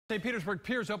St. Petersburg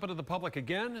Pier is open to the public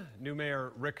again. New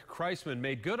Mayor Rick Kreisman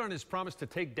made good on his promise to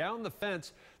take down the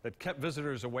fence that kept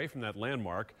visitors away from that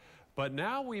landmark. But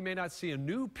now we may not see a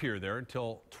new pier there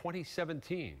until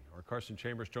 2017. Our Carson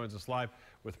Chambers joins us live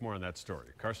with more on that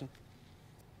story. Carson?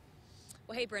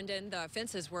 Well, hey, Brendan, the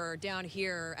fences were down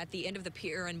here at the end of the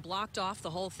pier and blocked off the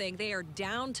whole thing. They are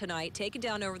down tonight, taken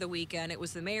down over the weekend. It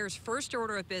was the mayor's first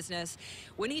order of business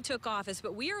when he took office.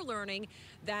 But we are learning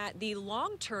that the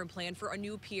long-term plan for a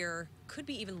new pier could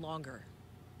be even longer.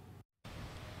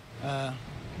 Well,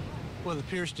 the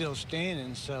pier's still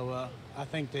standing, so I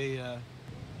think the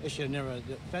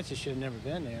fences should have never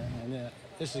been there. And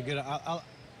this is good. I'm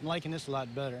liking this a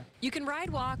lot better. You can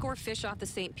ride, walk, or fish off the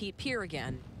St. Pete Pier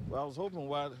again. Well, I was hoping,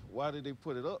 why did they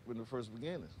put it up in the first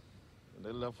beginning?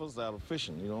 They left us out of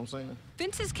fishing, you know what I'm saying?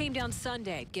 Fences came down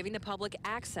Sunday, giving the public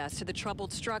access to the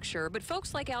troubled structure. But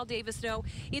folks like Al Davis know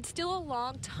it's still a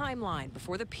long timeline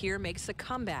before the pier makes a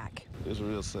comeback. It's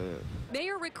real sad.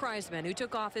 Mayor Rick Kreisman, who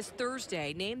took office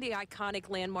Thursday, named the iconic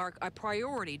landmark a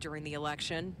priority during the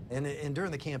election. And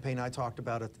during the campaign, I talked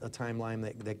about a timeline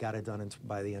that got it done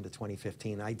by the end of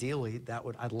 2015. Ideally,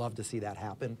 I'd love to see that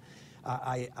happen.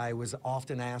 I was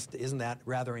often asked, isn't that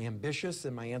rather ambitious?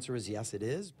 And my answer is yes, it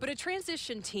is. But a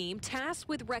transition team tasked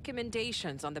with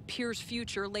recommendations on the pier's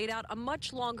future laid out a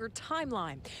much longer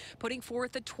timeline, putting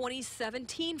forth a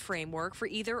 2017 framework for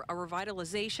either a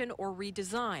revitalization or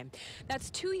redesign.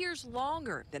 That's 2 years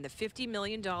longer than the $50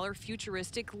 million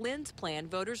futuristic lens plan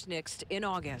voters nixed in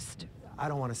August. I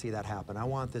don't want to see that happen. I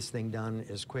want this thing done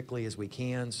as quickly as we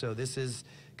can. So this is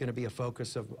going to be a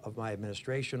focus of my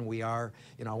administration. We are,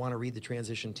 I want to read the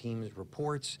transition team's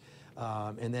reports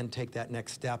and then take that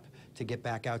next step to get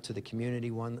back out to the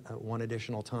community one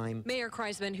additional time. Mayor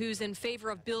Kreisman, who's in favor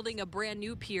of building a brand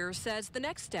new pier, says the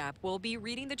next step will be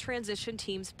reading the transition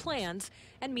team's plans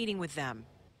and meeting with them.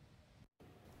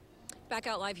 Back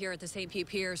out live here at the St. Pete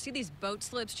Pier. See these boat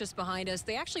slips just behind us?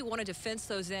 They actually wanted to fence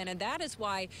those in, and that is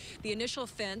why the initial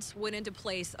fence went into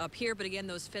place up here. But again,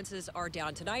 those fences are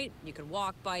down tonight. You can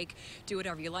walk, bike, do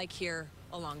whatever you like here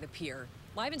along the pier.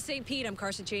 Live in St. Pete, I'm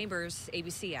Carson Chambers,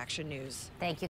 ABC Action News. Thank you.